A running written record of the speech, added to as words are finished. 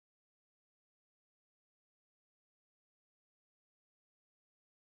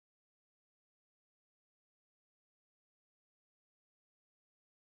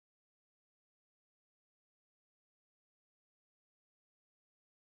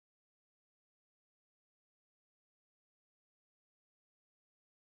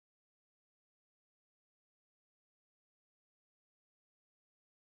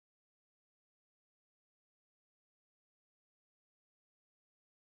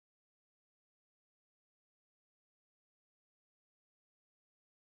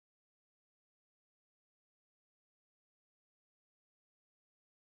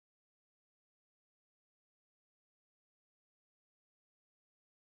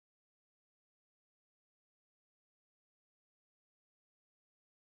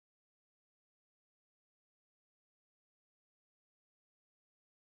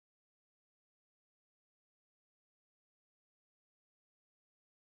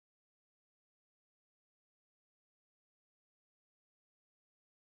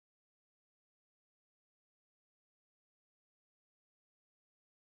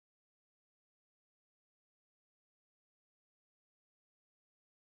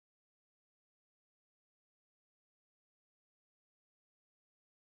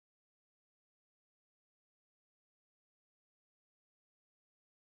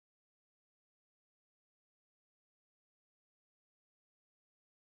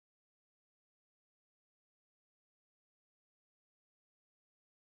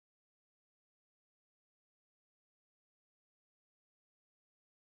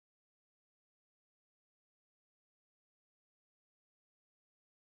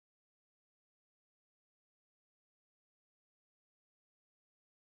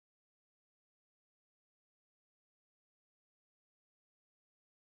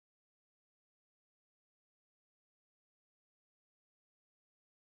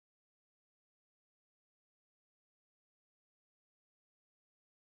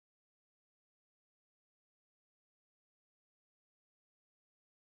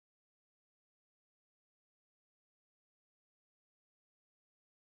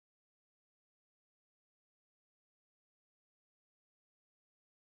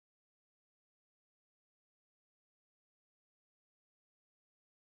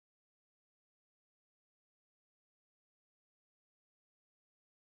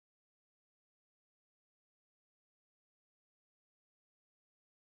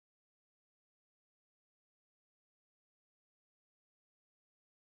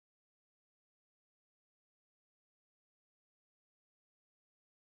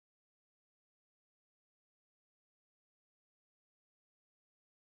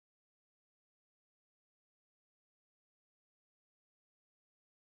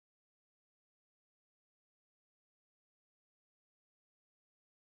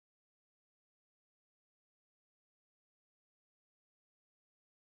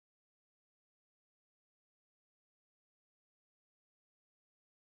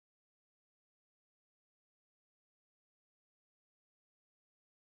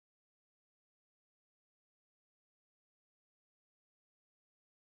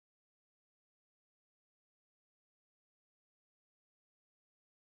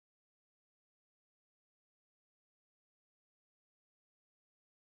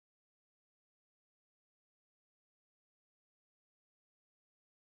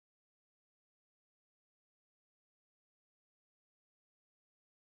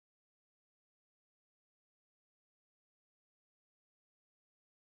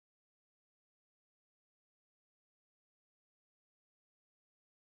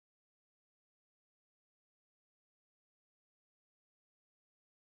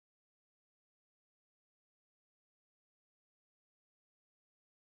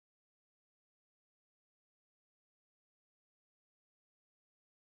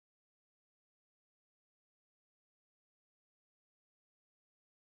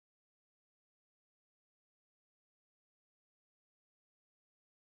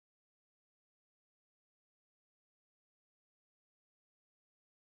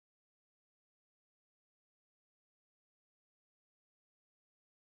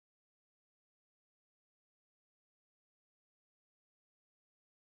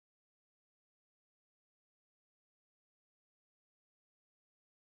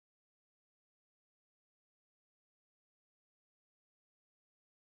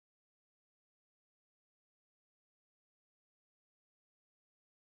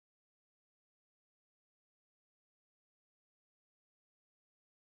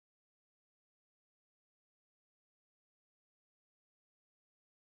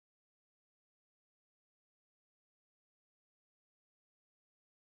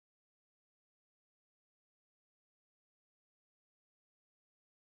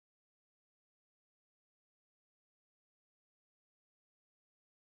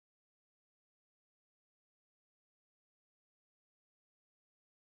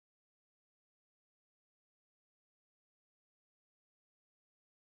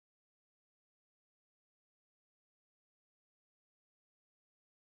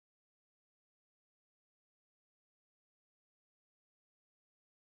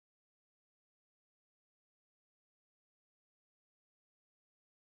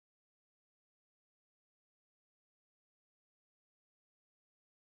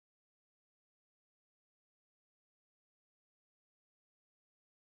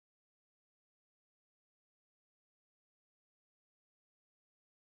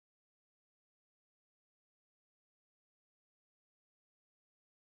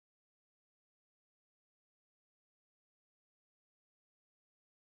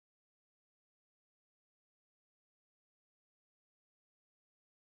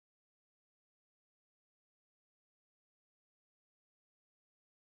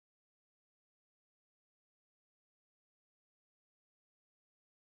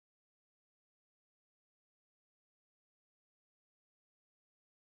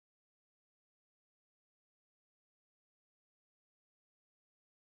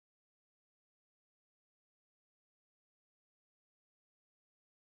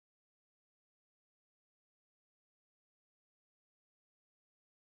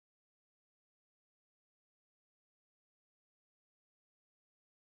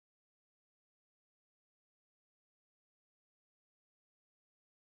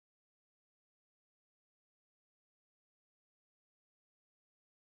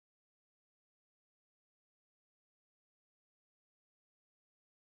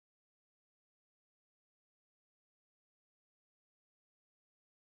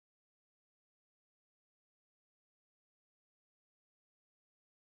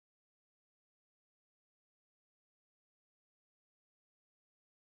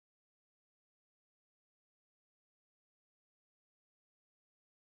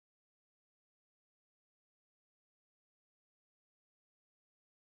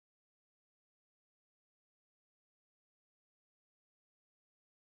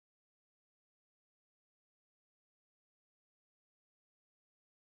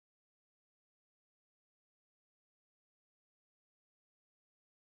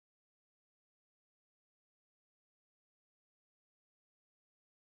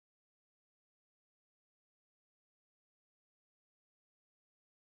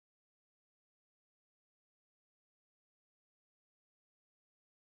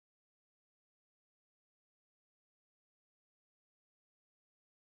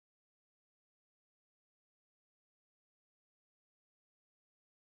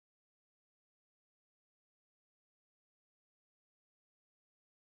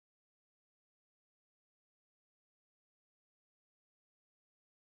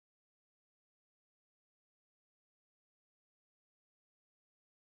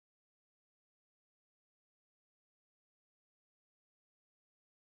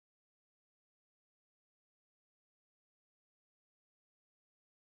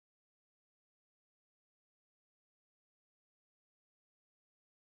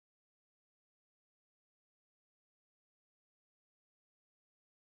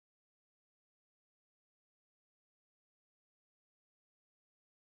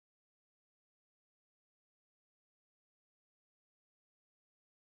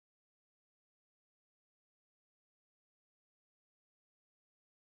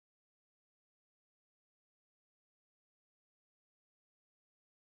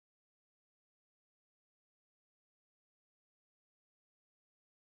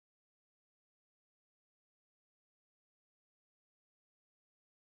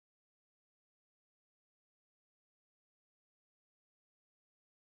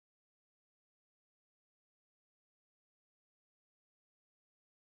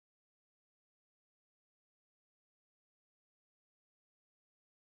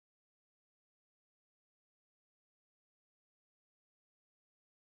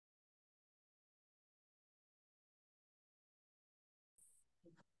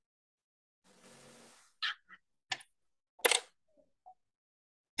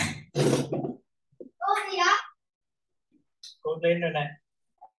Cố lên rồi này.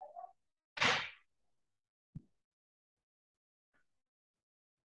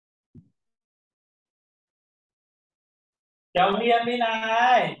 Chào Hiên đi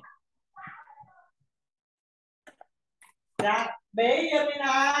này. Dạ, bé Hiên đi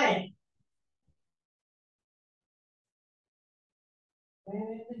này.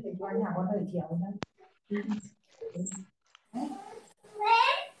 Thì qua nhà con thời chiều nhá.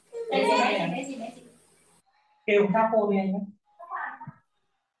 Bé gì? Kêu các cô đi anh nhé.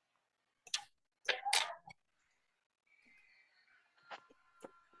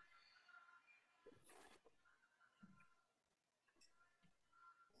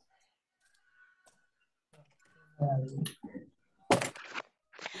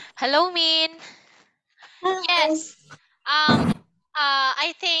 Hello, Min. Yes.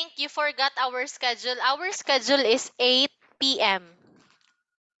 I think you forgot our schedule. Our schedule is 8 p.m.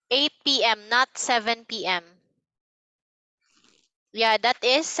 8 p.m., not 7 p.m. Yeah, that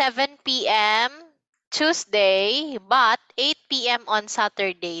is 7 p.m. Tuesday, but 8 p.m. on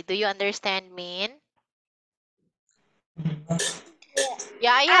Saturday. Do you understand, Min?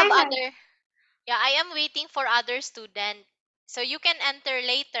 Yeah, I am waiting for other student. So you can enter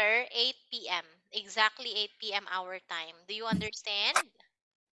later, 8 p.m. Exactly 8 p.m. our time. Do you understand?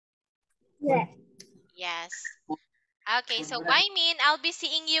 Yeah. Yes. Okay, so bye, Min. I'll be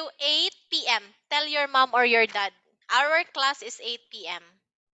seeing you 8 p.m. Tell your mom or your dad. Our class is 8 p.m.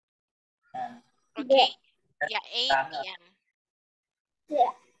 Okay? Yeah, 8 p.m.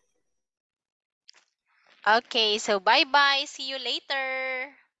 Yeah. Okay, so bye-bye. See you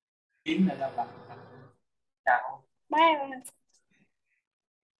later. Bye.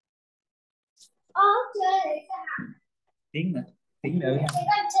 Okay. Tiếng nữa. Tiếng nữa nha.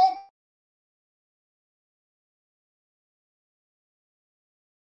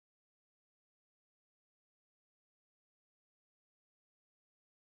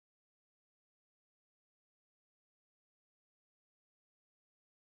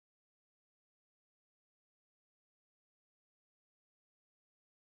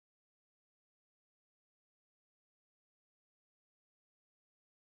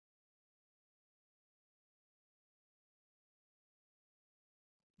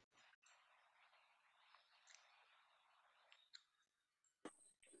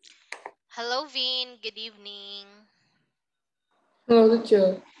 Hello, Vin. Good evening. Hello,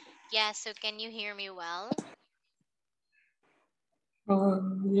 teacher. Yeah, so can you hear me well?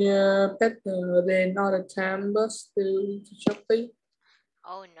 Yeah, better than other time, but still choppy.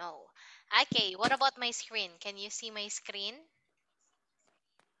 Oh, no. Okay, what about my screen? Can you see my screen?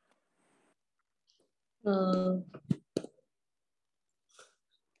 Uh,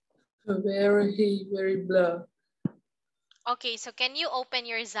 very blur. Okay, so can you open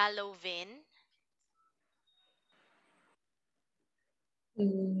your Zalo, Vin?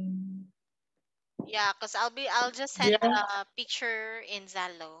 Mm, Yeah, because I'll just send yeah. a picture in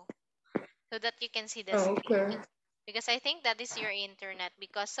Zalo so that you can see the Oh, screen. okay. Because I think that is your internet.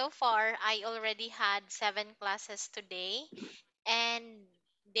 Because so far, I already had 7 classes today, and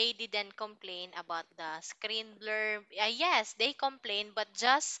they didn't complain about the screen blur. Yes, they complained, but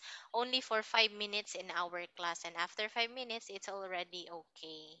just only for 5 minutes in our class. And after 5 minutes, it's already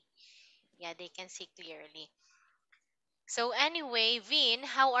okay. Yeah, they can see clearly. So anyway, Vin,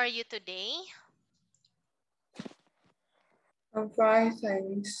 how are you today? I'm fine,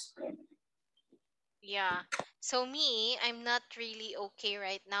 thanks. Yeah. So me, I'm not really okay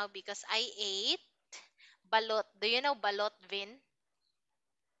right now because I ate balot. Do you know balot, Vin?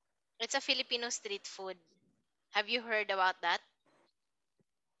 It's a Filipino street food. Have you heard about that?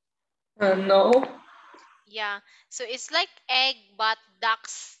 No. Yeah. So it's like egg, but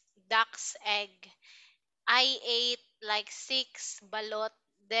duck's egg. I ate like 6 balot.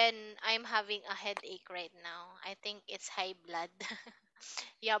 Then I'm having a headache right now. I think it's high blood.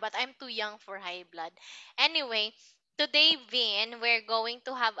 Yeah, but I'm too young for high blood. Anyway, today, Vin, we're going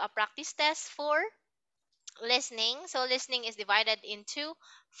to have a practice test for listening. So listening is divided into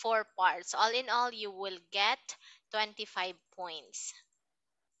 4 parts. All in all, you will get 25 points.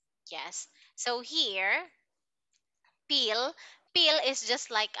 Yes. So here, pill. Pill is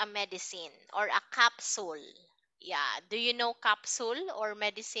just like a medicine or a capsule. Yeah. Do you know capsule or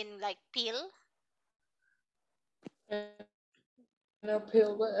medicine like pill? No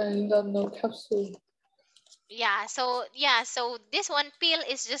pill, but I don't know capsule. So this one pill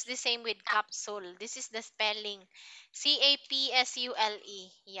is just the same with capsule. This is the spelling.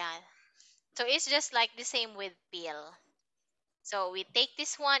 CAPSULE. Yeah. So it's just like the same with pill. So we take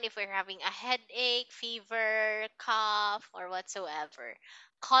this one if we're having a headache, fever, cough, or whatsoever.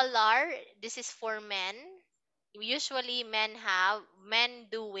 Color, this is for men. Usually men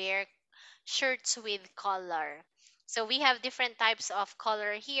do wear shirts with color. So we have different types of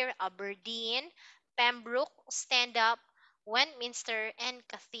color here: Aberdeen, Pembroke, Stand Up, Westminster, and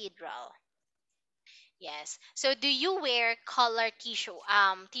Cathedral. Yes. So do you wear color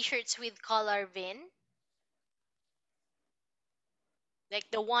t-shirts with color, Vin? Like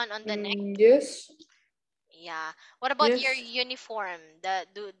the one on the neck? Yes, Yeah. What about your yes. uniform?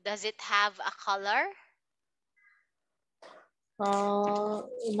 Does it have a color?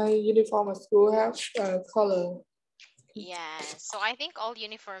 My uniform at school have color. Yeah. So I think all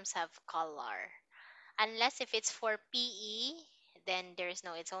uniforms have color. Unless if it's for PE, then there's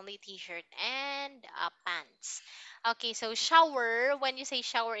no, it's only t-shirt and pants. Okay, so shower, when you say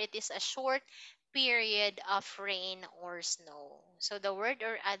shower, it is a short period of rain or snow. So the word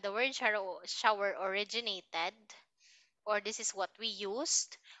shower originated, or this is what we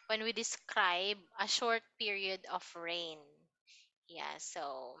used when we describe a short period of rain. Yeah,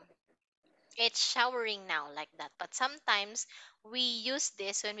 so it's showering now, like that. But sometimes we use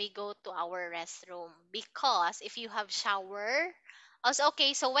this when we go to our restroom, because if you have shower also.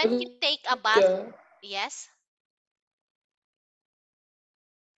 Okay, so when you take a bath. Teacher, Yes.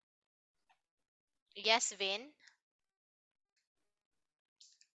 Yes, Vin.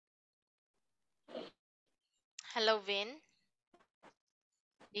 Hello, Vin.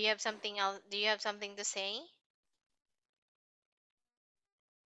 Do you have something else? Do you have something to say?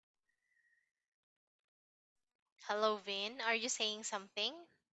 Hello, Vin, are you saying something?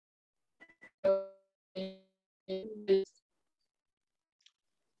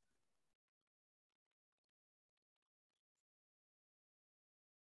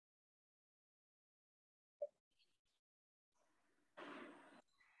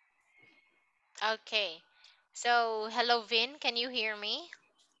 Okay, so hello, Vin, can you hear me?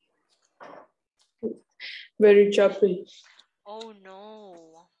 very choppy. Oh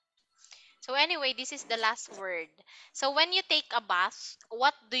no. So anyway, this is the last word. So when you take a bath,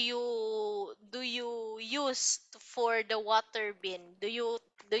 what do you use for the water bin? Do you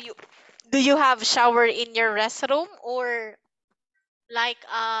do you have shower in your restroom, or like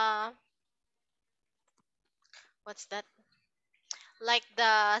what's that? Like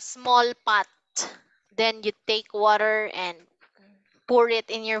the small pot. Then you take water and pour it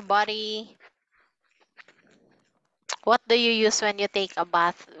in your body. What do you use when you take a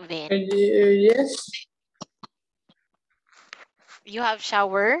bath, Vin? And yes, You have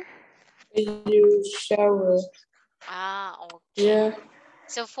shower? you shower. Ah, okay. Yeah.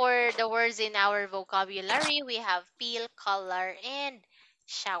 So for the words in our vocabulary, we have peel, color, and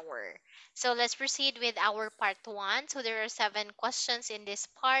shower. So let's proceed with our part one. So there are 7 questions in this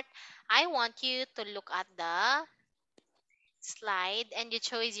part. I want you to look at the slide and you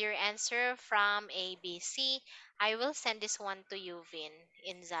choose your answer from A, B, C. I will send this one to you, Vin,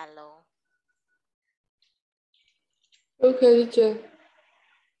 in Zalo. Okay, teacher.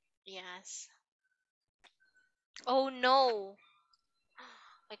 Yes. Oh no,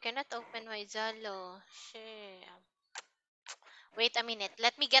 I cannot open my Zalo. Shit. Wait a minute.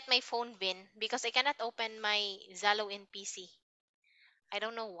 Let me get my phone, Vin, because I cannot open my Zalo in PC. I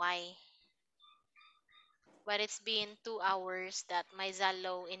don't know why, but it's been 2 hours that my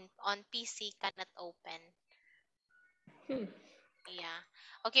Zalo in on PC cannot open. Hmm. Yeah.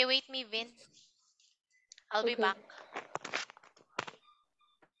 Okay, wait me, Vin. I'll be Okay. back.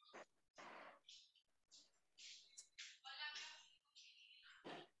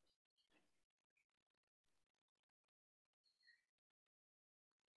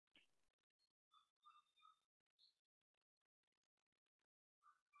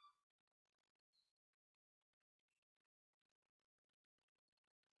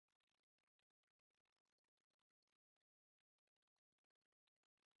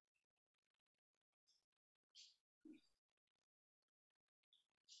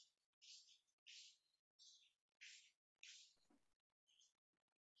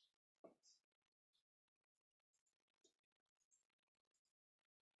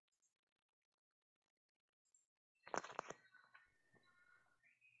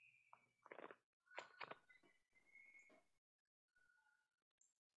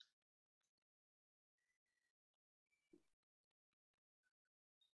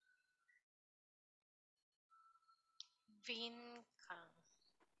 Vin Kang.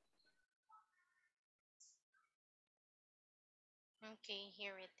 Okay,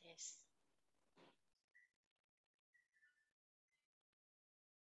 here it is.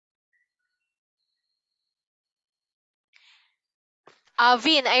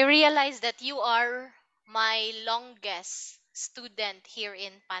 Vin, I realized that you are my longest student here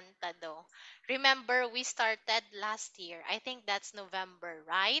in Pantado. Remember, we started last year. I think that's November,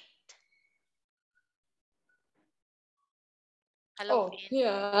 right? Hello, Oh, Vin.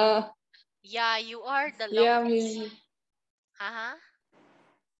 yeah. Yeah, you are the Yeah, longest. Uh-huh.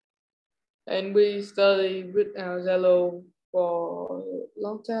 and we studied with our Zalo for a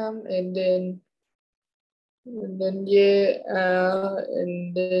long time, and then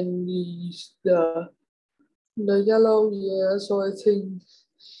the yellow, yeah. So I think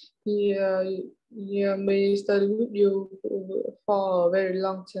yeah, yeah, we studied with you for a very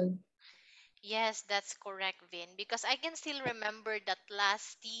long time. Yes, that's correct, Vin. Because I can still remember that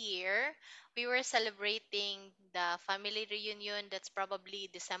last year we were celebrating the family reunion. That's probably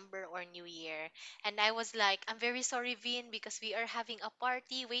December or New Year. And I was like, I'm very sorry, Vin, because we are having a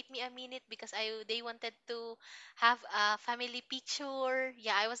party. Wait me a minute because they wanted to have a family picture.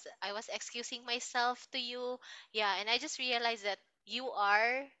 Yeah, I was excusing myself to you. Yeah, and I just realized that you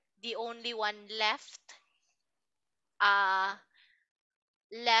are the only one uh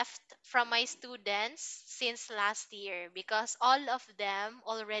left from my students since last year because all of them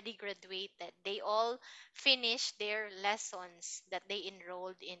already graduated. They all finished their lessons that they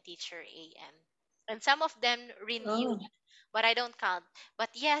enrolled in Teacher AM. And some of them renewed, Oh, but I don't count. But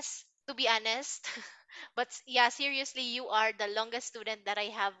yes, to be honest, yeah, seriously, you are the longest student that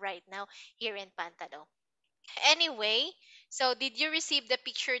I have right now here in Pantado. Anyway, so did you receive the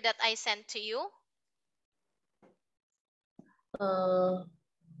picture that I sent to you? uh,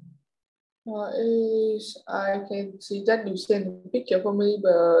 is I can see that you sent a picture for me,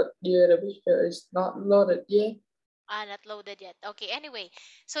 but yeah, the picture is not loaded yet. Ah, not loaded yet. Okay, anyway.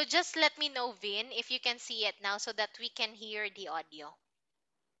 So just let me know, Vin, if you can see it now so that we can hear the audio.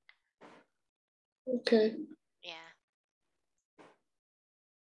 Okay. Yeah.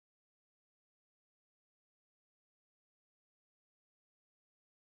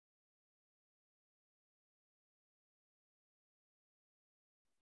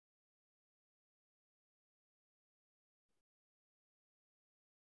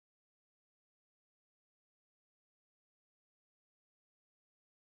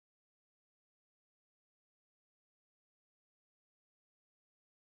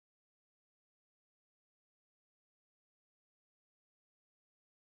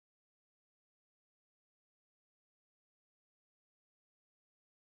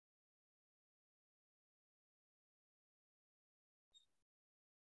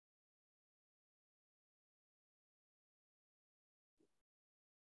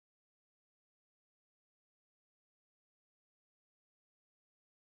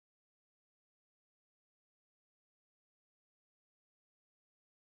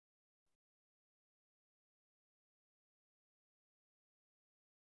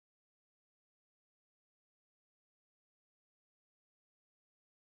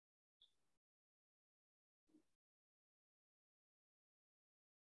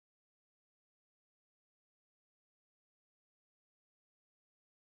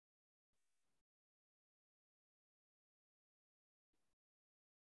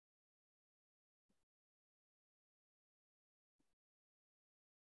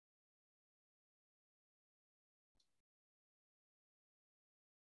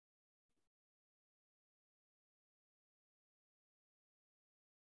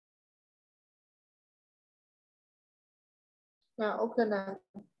 Okay now.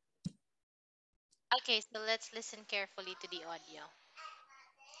 Okay, so let's listen carefully to the audio.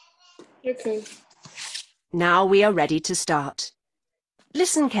 Okay. Now we are ready to start.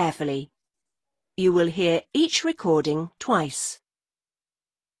 Listen carefully. You will hear each recording twice.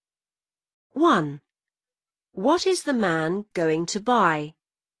 1. What is the man going to buy?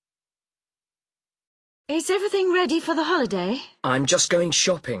 Is everything ready for the holiday? I'm just going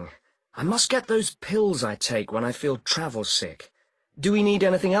shopping. I must get those pills I take when I feel travel sick. Do we need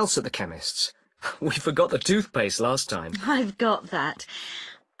anything else at the chemist's? We forgot the toothpaste last time. I've got that.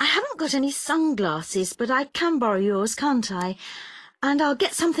 I haven't got any sunglasses, but I can borrow yours, can't I? And I'll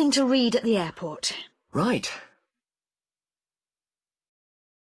get something to read at the airport. Right.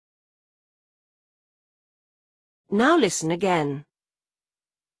 Now listen again.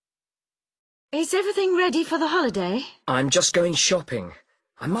 Is everything ready for the holiday? I'm just going shopping.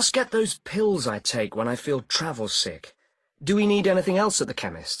 I must get those pills I take when I feel travel sick. Do we need anything else at the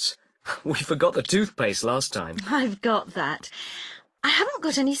chemist's? We forgot the toothpaste last time. I've got that. I haven't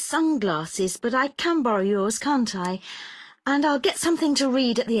got any sunglasses, but I can borrow yours, can't I? And I'll get something to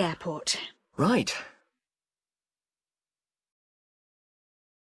read at the airport. Right.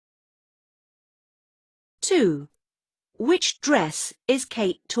 Two. Which dress is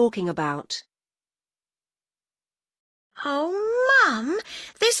Kate talking about? Oh, Mum,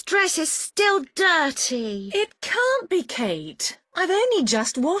 this dress is still dirty. It can't be, Kate. I've only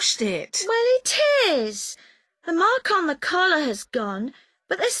just washed it. Well, it is. The mark on the collar has gone,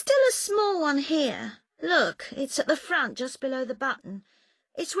 but there's still a small one here. Look, it's at the front, just below the button.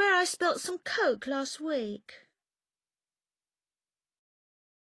 It's where I spilt some Coke last week.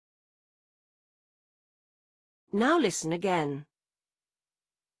 Now listen again.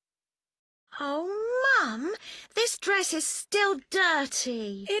 Oh, Mum, this dress is still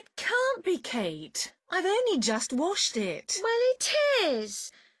dirty. It can't be, Kate. I've only just washed it. Well, it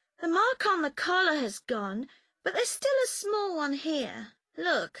is. The mark on the collar has gone, but there's still a small one here.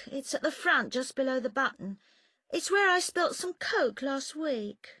 Look, it's at the front, just below the button. It's where I spilt some Coke last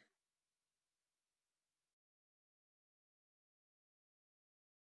week.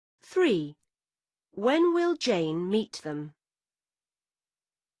 Three. When will Jane meet them?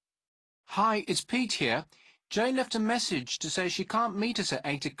 Hi, it's Pete here. Jane left a message to say she can't meet us at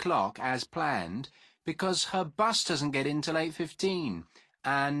 8 o'clock as planned because her bus doesn't get in till 8:15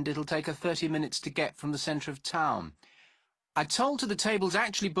 and it'll take her 30 minutes to get from the centre of town. I told her the table's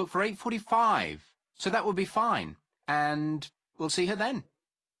actually booked for 8:45, so that will be fine, and we'll see her then.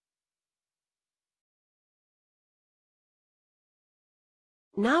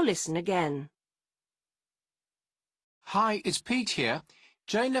 Now listen again. Hi, it's Pete here.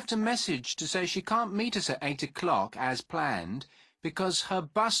 Jane left a message to say she can't meet us at 8 o'clock as planned because her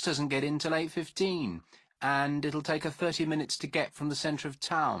bus doesn't get in till 8:15 and it'll take her 30 minutes to get from the centre of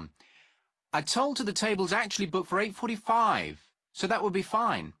town. I told her the table's actually booked for 8:45, so that will be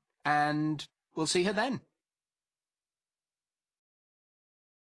fine, and we'll see her then.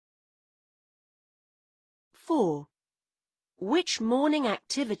 Four. Which morning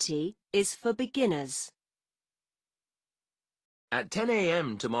activity is for beginners? At 10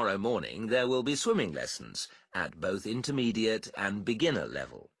 a.m. tomorrow morning, there will be swimming lessons at both intermediate and beginner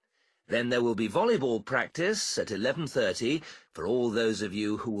level. Then there will be volleyball practice at 11:30 for all those of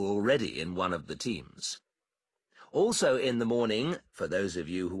you who are already in one of the teams. Also in the morning, for those of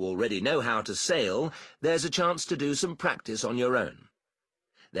you who already know how to sail, there's a chance to do some practice on your own.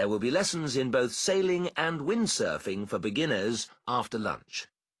 There will be lessons in both sailing and windsurfing for beginners after lunch.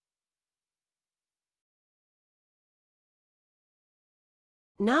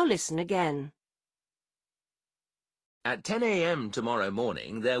 Now listen again. At 10 a.m. tomorrow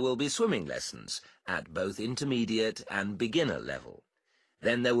morning, there will be swimming lessons at both intermediate and beginner level.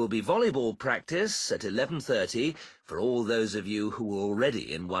 Then there will be volleyball practice at 11:30 for all those of you who are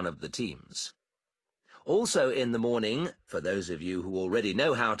already in one of the teams. Also in the morning, for those of you who already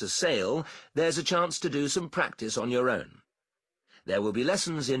know how to sail, there's a chance to do some practice on your own. There will be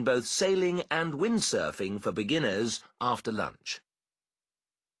lessons in both sailing and windsurfing for beginners after lunch.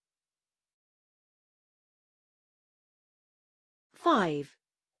 5.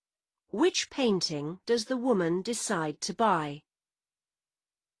 Which painting does the woman decide to buy?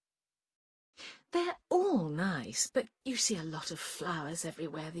 They're all nice, but you see a lot of flowers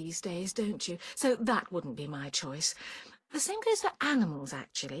everywhere these days, don't you? So that wouldn't be my choice. The same goes for animals,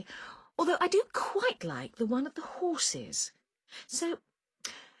 actually, although I do quite like the one of the horses. So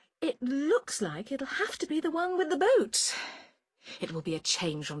it looks like it'll have to be the one with the boat. It will be a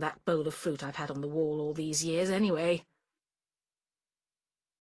change from that bowl of fruit I've had on the wall all these years, anyway.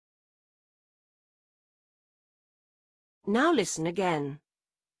 Now listen again.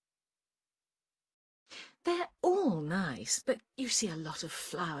 They're all nice, but you see a lot of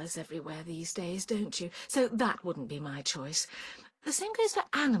flowers everywhere these days, don't you? So that wouldn't be my choice. The same goes for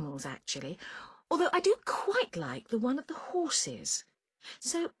animals, actually, although I do quite like the one of the horses.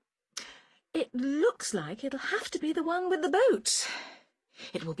 So it looks like it'll have to be the one with the boat.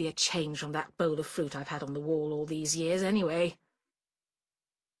 It will be a change from that bowl of fruit I've had on the wall all these years, anyway.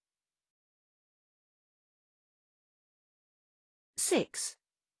 Six.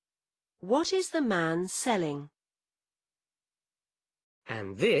 What is the man selling?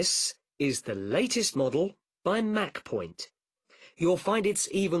 And this is the latest model by MacPoint. You'll find it's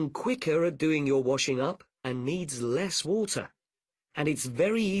even quicker at doing your washing up and needs less water. And it's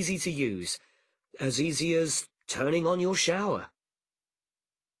very easy to use, as easy as turning on your shower.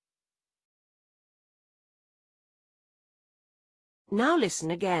 Now listen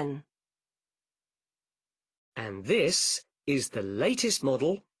again. And this is the latest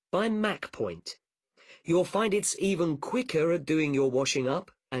model by MacPoint. You'll find it's even quicker at doing your washing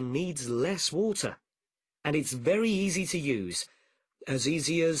up and needs less water. And it's very easy to use, as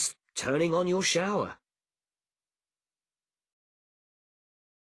easy as turning on your shower.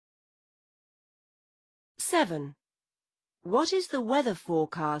 7. What is the weather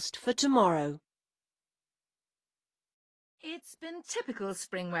forecast for tomorrow? It's been typical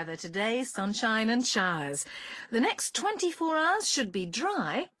spring weather today, sunshine and showers. The next 24 hours should be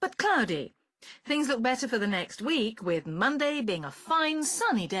dry, but cloudy. Things look better for the next week, with Monday being a fine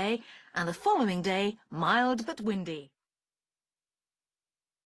sunny day and the following day mild but windy.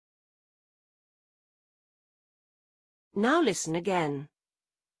 Now listen again.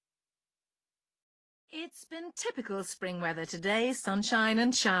 It's been typical spring weather today, sunshine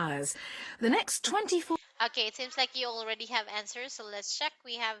and showers. The next 24... Okay, it seems like you already have answers, so let's check.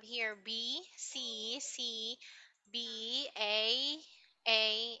 We have here B, C, C, B, A,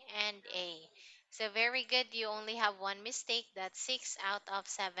 and A. So very good. You only have one mistake. That's 6 out of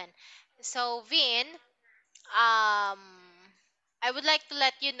 7. So Vin, I would like to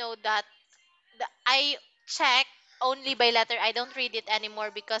let you know that I check only by letter. I don't read it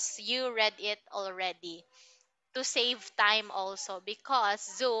anymore because you read it already, to save time also, because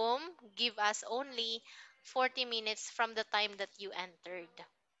Zoom give us only 40 minutes from the time that you entered.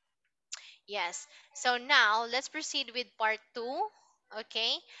 Yes. So now let's proceed with part 2.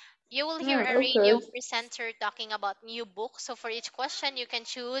 Okay. You will hear a radio Okay. presenter talking about new books. So for each question, you can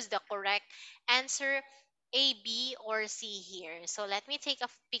choose the correct answer, A, B, or C here. So let me take a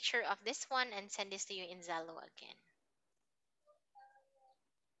picture of this one and send this to you in Zello again.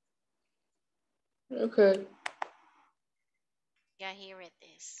 Okay. Yeah, here it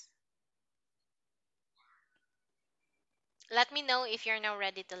is. Let me know if you're now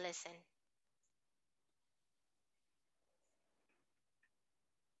ready to listen.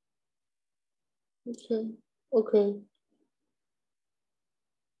 Okay. Okay.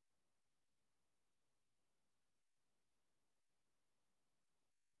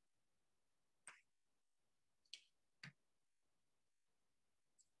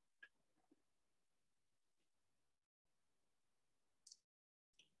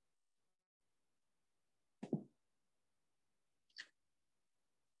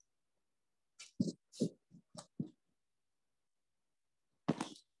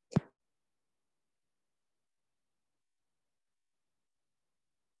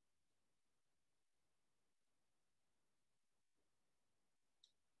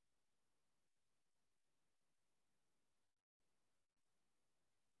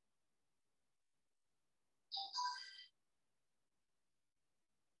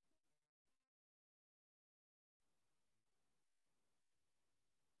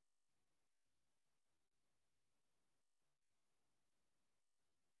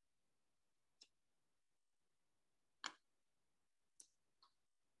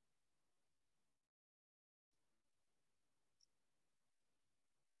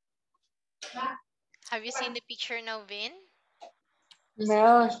 Have you seen the picture now, Vin? Mẹ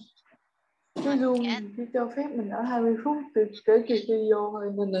ơi, cái Not Zoom yet. chỉ cho phép mình ở 20 phút từ kể từ khi vô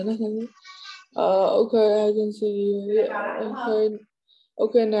thôi mình đã thấy. Okay, I can see. Okay,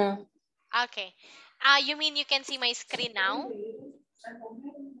 okay now. Okay. You mean you can see my screen now?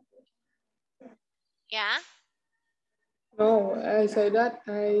 Yeah? No, I say that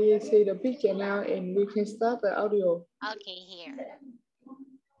I see the picture now and we can start the audio. Okay, here.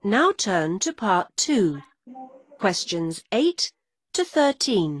 Now turn to part 2, questions 8 to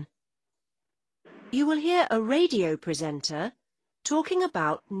 13. You will hear a radio presenter talking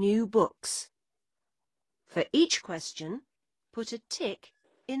about new books. For each question, put a tick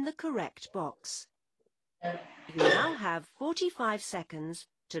in the correct box. You now have 45 seconds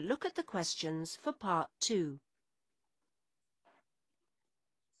to look at the questions for part 2.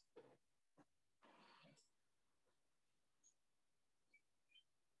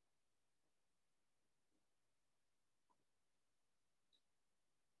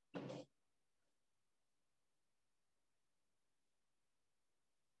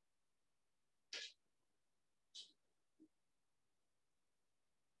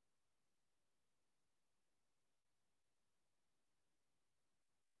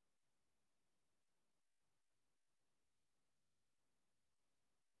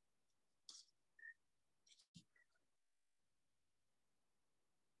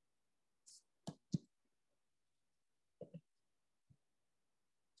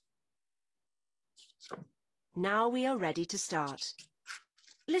 Now we are ready to start.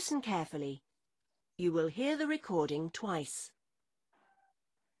 Listen carefully. You will hear the recording twice.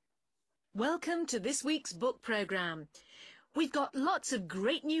 Welcome to this week's book programme. We've got lots of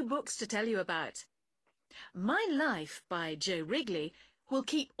great new books to tell you about. My Life by Joe Wrigley will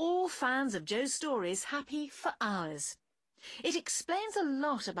keep all fans of Joe's stories happy for hours. It explains a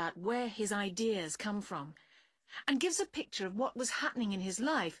lot about where his ideas come from and gives a picture of what was happening in his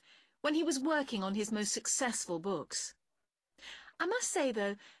life when he was working on his most successful books. I must say,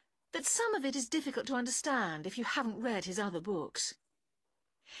 though, that some of it is difficult to understand if you haven't read his other books.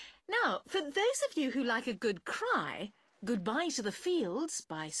 Now, for those of you who like a good cry, Goodbye to the Fields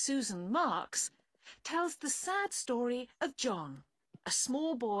by Susan Marks tells the sad story of John, a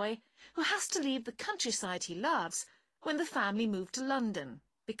small boy who has to leave the countryside he loves when the family moved to London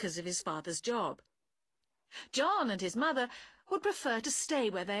because of his father's job. John and his mother would prefer to stay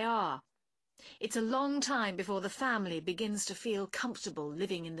where they are. It's a long time before the family begins to feel comfortable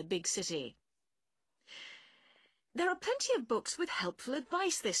living in the big city. There are plenty of books with helpful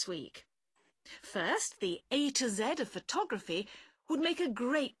advice this week. First, the A to Z of photography would make a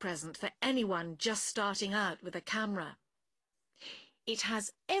great present for anyone just starting out with a camera. It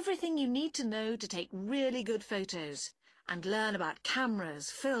has everything you need to know to take really good photos and learn about cameras,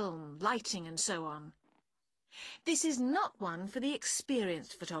 film, lighting and so on. This is not one for the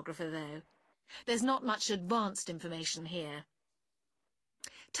experienced photographer, though. There's not much advanced information here.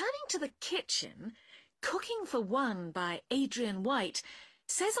 Turning to the kitchen, Cooking for One by Adrian White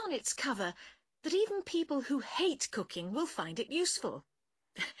says on its cover that even people who hate cooking will find it useful.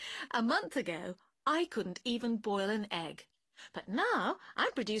 A month ago, I couldn't even boil an egg, but now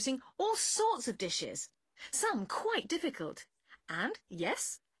I'm producing all sorts of dishes, some quite difficult, and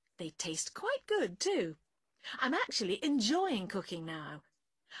yes, they taste quite good too. I'm actually enjoying cooking now.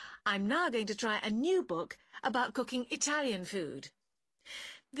 I'm now going to try a new book about cooking Italian food.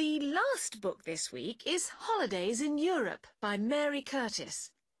 The last book this week is Holidays in Europe by Mary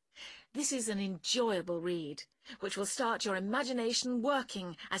Curtis. This is an enjoyable read, which will start your imagination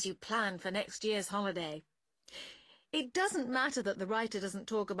working as you plan for next year's holiday. It doesn't matter that the writer doesn't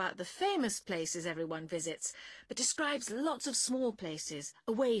talk about the famous places everyone visits, but describes lots of small places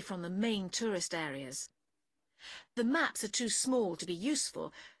away from the main tourist areas. The maps are too small to be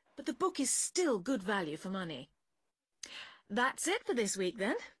useful, but the book is still good value for money. That's it for this week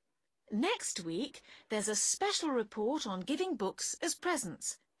then. Next week, there's a special report on giving books as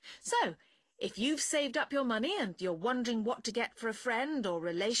presents. So, if you've saved up your money and you're wondering what to get for a friend or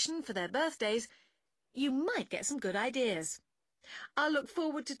relation for their birthdays, you might get some good ideas. I'll look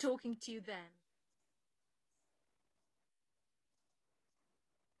forward to talking to you then.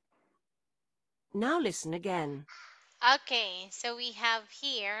 Now listen again. Okay, so we have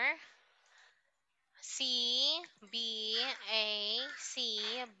here C, B, A, C,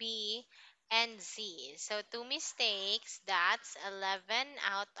 B, and Z. So 2 mistakes, that's 11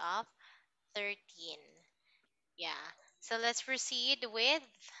 out of 13. Yeah. So let's proceed with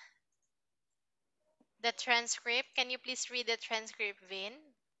the transcript. Can you please read the transcript, Vin?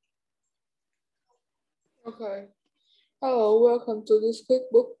 Okay. Hello, welcome to this quick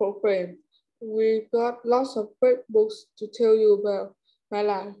book program. We've got lots of great books to tell you about. My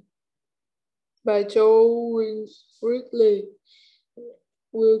Life by Joe Ridley.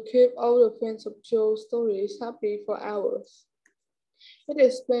 We'll keep all the fans of Joe's stories happy for hours. It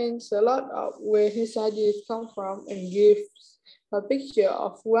explains a lot of where his ideas come from and gives a picture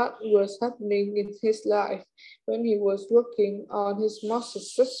of what was happening in his life when he was working on his most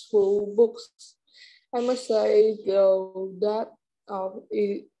successful books. I must say, though, that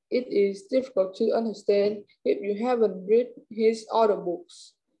it is difficult to understand if you haven't read his other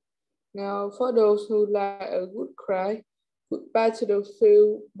books. Now, for those who like a good cry, Goodbye to the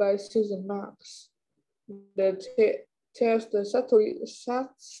Field by Susan Marks. Tells the sad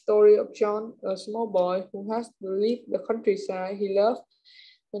story of John, a small boy who has to leave the countryside he loved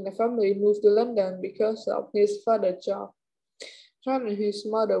when the family moved to London because of his father's job. John and his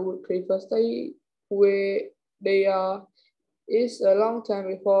mother would prefer stay where they are. It's a long time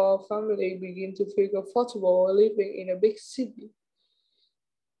before family begin to feel comfortable living in a big city.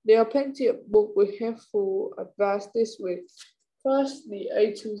 There are plenty of books with helpful advice this week. First, the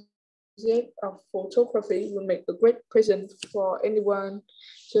A to Z of photography will make a great present for anyone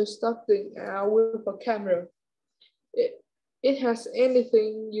just starting out with a camera. It has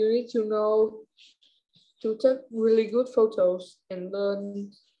anything you need to know to take really good photos and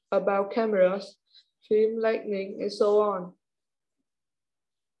learn about cameras, film lighting, and so on.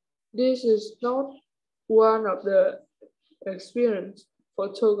 This is not one of the experienced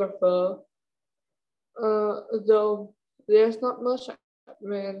photographer, though there's not much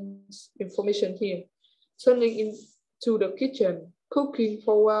advanced information here. Turning into the kitchen, Cooking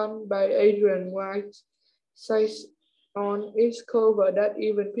for One by Adrian White says on its cover that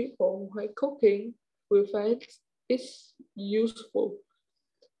even people who hate cooking will find it useful.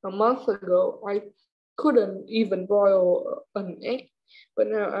 A month ago, I couldn't even boil an egg, but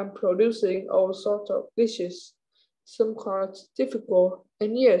now I'm producing all sorts of dishes. Some quite difficult,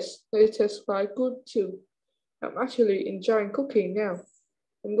 and yes, they taste quite good too. I'm actually enjoying cooking now.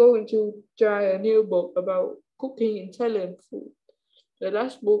 I'm going to try a new book about cooking Italian food. The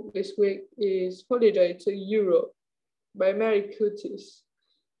last book this week is Holiday to Europe by Mary Curtis.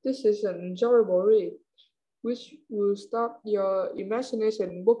 This is an enjoyable read, which will start your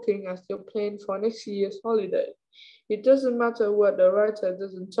imagination booking as your plan for next year's holiday. It doesn't matter what the writer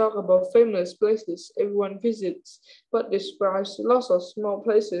doesn't talk about famous places everyone visits, but describes lots of small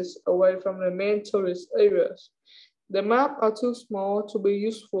places away from the main tourist areas. The maps are too small to be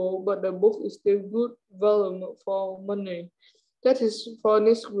useful, but the book is still good value for money. That is for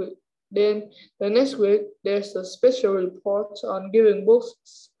next week. Then the next week, there's a special report on giving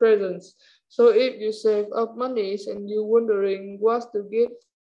books presents. So if you save up money and you're wondering what to get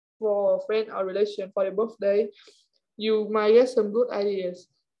for a friend or relation for their birthday, you might get some good ideas.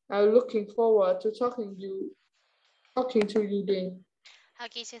 I'm looking forward to talking to you then.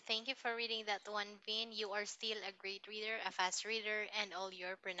 Okay, so thank you for reading that one, Vin. You are still a great reader, a fast reader, and all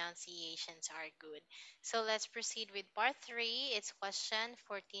your pronunciations are good. So let's proceed with part three. It's question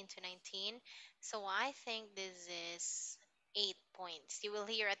 14 to 19. So I think this is 8 points. You will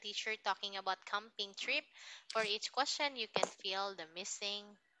hear a teacher talking about camping trip. For each question, you can fill the missing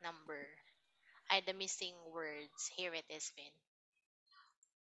number. The missing words. Here it is, Vin.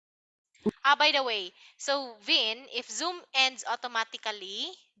 By the way, so Vin, if Zoom ends automatically,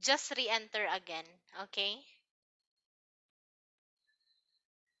 just re-enter again, okay?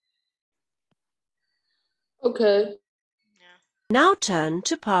 Okay. Yeah. Now turn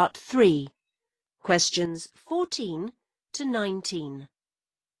to part 3, questions 14 to 19.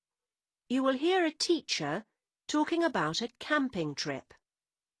 You will hear a teacher talking about a camping trip.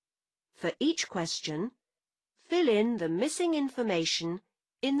 For each question, fill in the missing information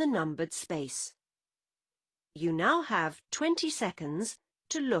in the numbered space. You now have 20 seconds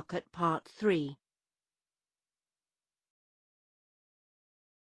to look at part 3.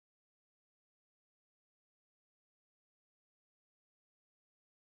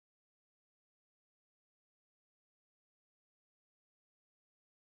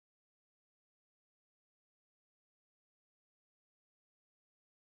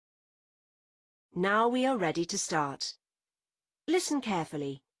 Now we are ready to start. Listen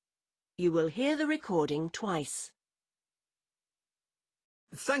carefully. You will hear the recording twice.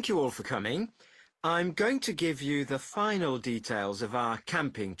 Thank you all for coming. I'm going to give you the final details of our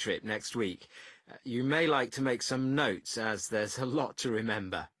camping trip next week. You may like to make some notes as there's a lot to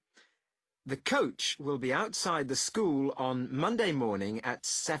remember. The coach will be outside the school on Monday morning at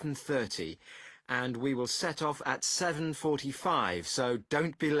 7:30 and we will set off at 7:45, so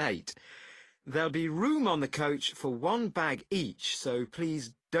don't be late. There'll be room on the coach for one bag each, so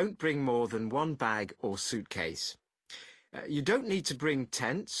please don't bring more than one bag or suitcase. You don't need to bring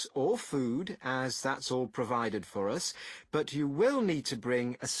tents or food, as that's all provided for us, but you will need to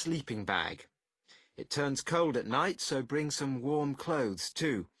bring a sleeping bag. It turns cold at night, so bring some warm clothes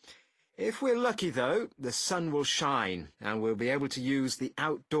too. If we're lucky, though, the sun will shine, and we'll be able to use the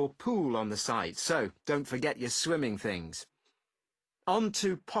outdoor pool on the site, so don't forget your swimming things. On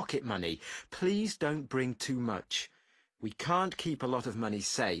to pocket money. Please don't bring too much. We can't keep a lot of money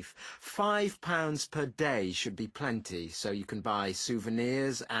safe. £5 per day should be plenty, so you can buy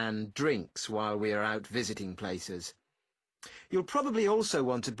souvenirs and drinks while we are out visiting places. You'll probably also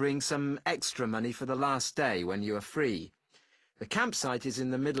want to bring some extra money for the last day when you are free. The campsite is in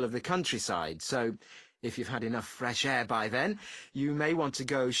the middle of the countryside, so if you've had enough fresh air by then, you may want to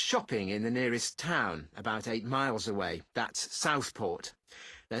go shopping in the nearest town, about 8 miles away. That's Southport.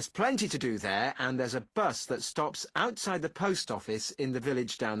 There's plenty to do there, and there's a bus that stops outside the post office in the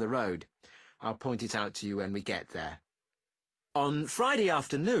village down the road. I'll point it out to you when we get there. On Friday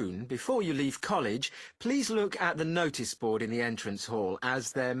afternoon, before you leave college, please look at the notice board in the entrance hall,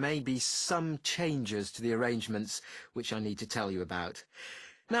 as there may be some changes to the arrangements which I need to tell you about.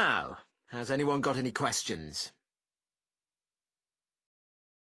 Now, has anyone got any questions?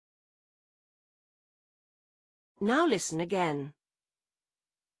 Now listen again.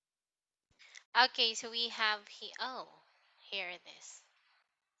 Okay, so we have here. Oh, here it is.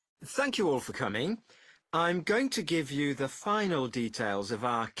 Thank you all for coming. I'm going to give you the final details of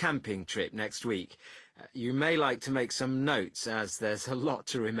our camping trip next week. You may like to make some notes as there's a lot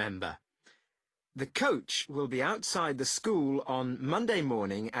to remember. The coach will be outside the school on Monday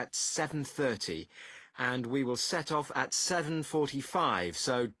morning at 7:30 and we will set off at 7:45,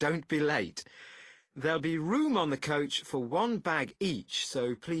 so don't be late. There'll be room on the coach for one bag each,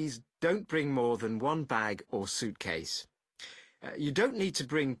 so please don't bring more than one bag or suitcase. You don't need to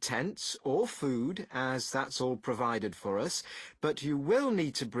bring tents or food, as that's all provided for us, but you will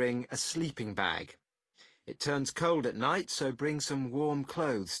need to bring a sleeping bag. It turns cold at night, so bring some warm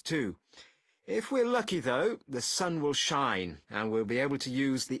clothes too. If we're lucky, though, the sun will shine and we'll be able to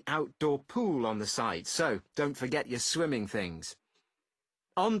use the outdoor pool on the site, so don't forget your swimming things.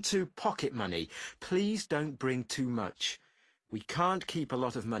 On to pocket money. Please don't bring too much. We can't keep a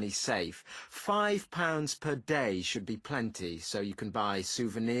lot of money safe. £5 per day should be plenty, so you can buy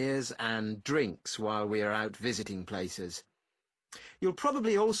souvenirs and drinks while we are out visiting places. You'll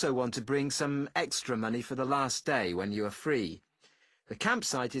probably also want to bring some extra money for the last day when you are free. The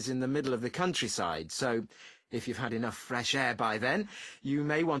campsite is in the middle of the countryside, so if you've had enough fresh air by then, you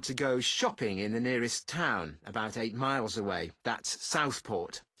may want to go shopping in the nearest town, about 8 miles away. That's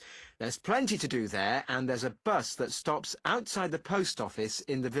Southport. There's plenty to do there, and there's a bus that stops outside the post office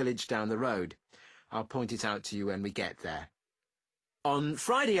in the village down the road. I'll point it out to you when we get there. On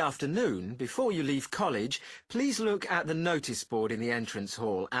Friday afternoon, before you leave college, please look at the notice board in the entrance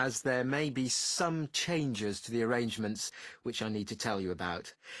hall, as there may be some changes to the arrangements which I need to tell you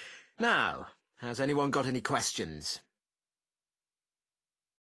about. Now, has anyone got any questions?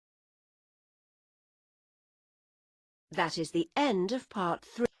 That is the end of part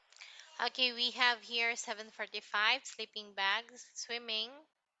 3. Okay, we have here 7:45, sleeping bags, swimming,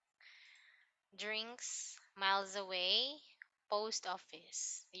 drinks, miles away, post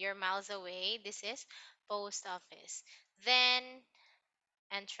office. You're miles away. This is post office. Then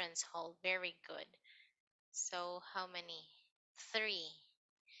entrance hall. Very good. So how many? 3.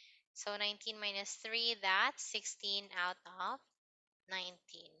 So 19 minus 3, that's 16 out of 19.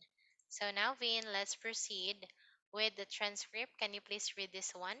 So now, Vin, let's proceed with the transcript. Can you please read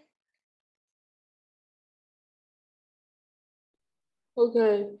this one?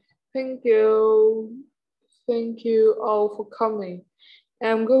 Okay, thank you. Thank you all for coming.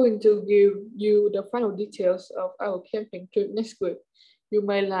 I'm going to give you the final details of our camping trip next week. You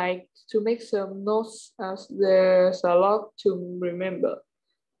may like to make some notes as there's a lot to remember.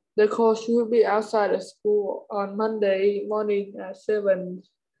 The course will be outside the school on Monday morning at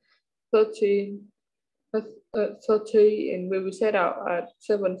 7:30 and we will set out at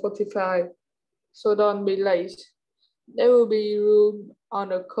 7:45, so don't be late. There will be room on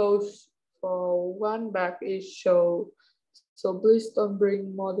the coach for one bag each, so please don't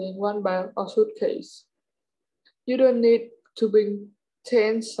bring more than one bag or suitcase. You don't need to bring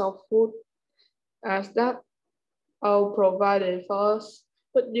tents of food as that are provided for us,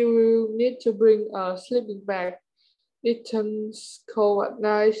 but you will need to bring a sleeping bag. It turns cold at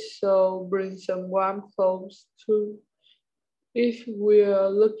night, so bring some warm clothes too. If we're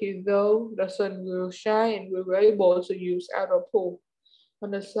lucky though, the sun will shine and we'll be able to use outdoor pool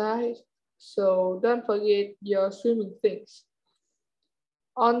on the side, so don't forget your swimming things.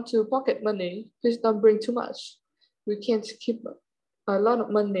 On to pocket money, please don't bring too much. We can't keep a lot of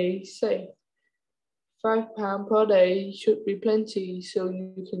money safe. £5 per day should be plenty, so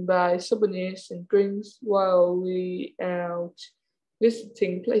you can buy souvenirs and drinks while we out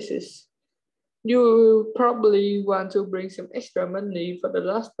visiting places. You will probably want to bring some extra money for the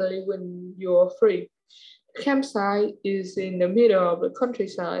last day when you're free. The campsite is in the middle of the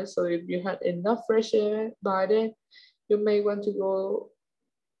countryside, so if you had enough fresh air by then, you may want to go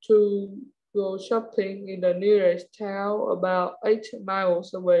shopping in the nearest town about 8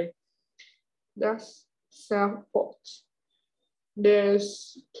 miles away. That's Southport.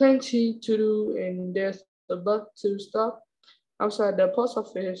 There's plenty to do and there's a bus to stop outside the post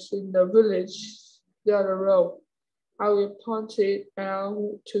office in the village down the road. I will point it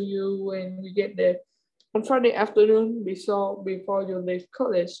out to you when we get there. On Friday afternoon, before you leave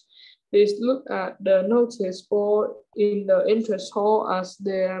college, please look at the notice board in the entrance hall as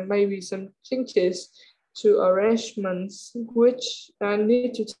there may be some changes to arrangements which I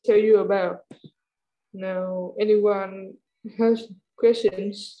need to tell you about. Now, anyone has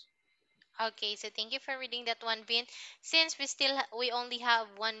questions? Okay, so thank you for reading that one, Vin. Since we only have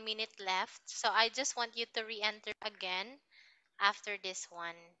 1 minute left, so I just want you to re-enter again after this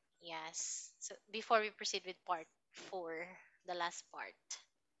one. Yes. So before we proceed with part 4, the last part.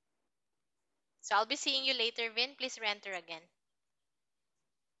 So I'll be seeing you later, Vin. Please re-enter again.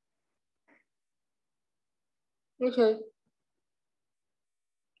 Okay.